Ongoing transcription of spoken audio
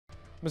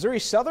Missouri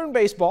Southern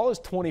baseball is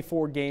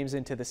 24 games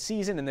into the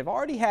season, and they've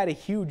already had a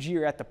huge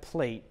year at the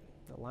plate.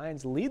 The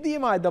Lions lead the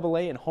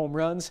MIAA in home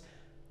runs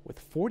with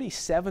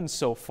 47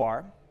 so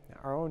far.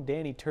 Our own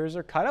Danny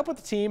Terzer caught up with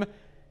the team.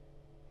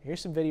 Here's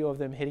some video of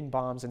them hitting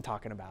bombs and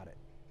talking about it.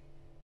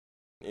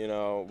 You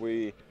know,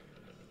 we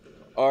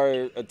are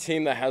a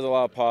team that has a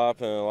lot of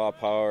pop and a lot of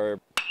power.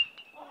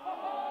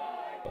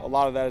 A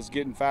lot of that is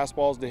getting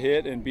fastballs to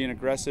hit and being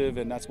aggressive,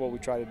 and that's what we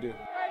try to do.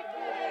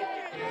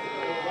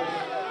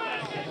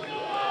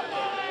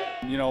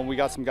 You know, we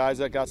got some guys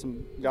that got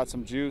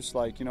some juice,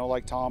 like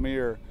like Tommy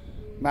or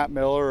Matt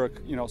Miller,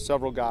 or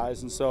several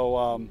guys, and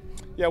so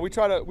yeah, we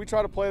try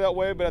to play that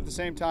way, but at the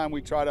same time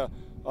we try to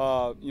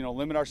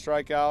limit our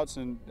strikeouts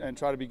and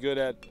try to be good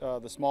at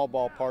the small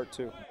ball part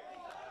too.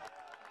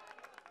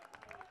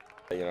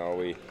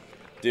 We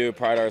do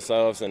pride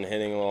ourselves in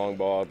hitting a long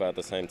ball, but at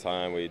the same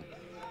time we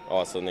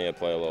also need to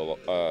play a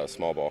little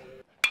small ball.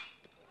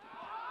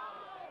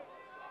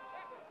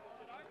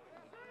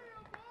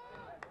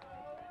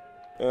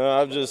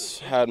 I've just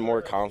had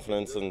more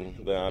confidence than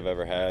I've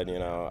ever had.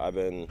 I've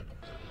been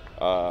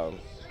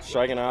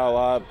striking out a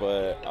lot,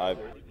 but I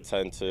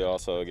tend to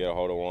also get a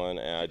hold of one,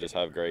 and I just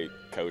have great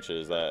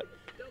coaches that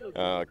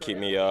keep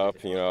me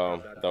up.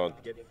 Don't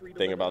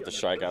think about the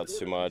strikeouts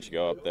too much.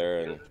 Go up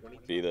there and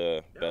be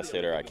the best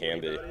hitter I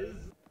can be.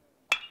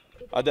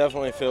 I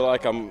definitely feel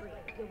like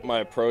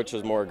my approach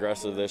is more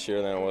aggressive this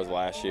year than it was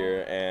last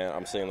year, and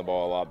I'm seeing the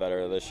ball a lot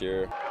better this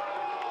year.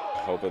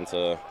 Hoping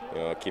to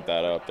keep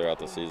that up throughout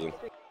the season.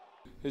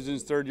 He's in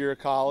his third year of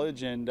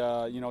college, and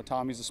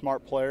Tommy's a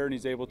smart player, and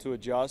he's able to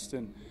adjust,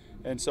 and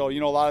so a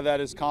lot of that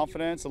is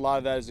confidence, a lot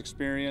of that is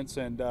experience,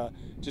 and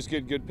just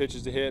get good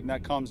pitches to hit, and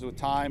that comes with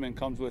time and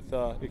comes with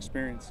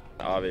experience.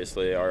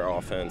 Obviously, our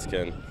offense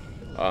can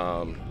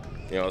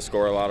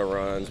score a lot of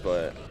runs,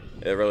 but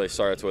it really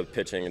starts with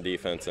pitching and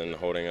defense and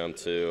holding them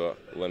to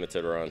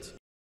limited runs.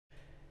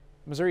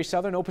 Missouri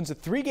Southern opens a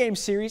 3-game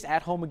series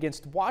at home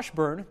against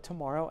Washburn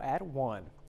tomorrow at 1.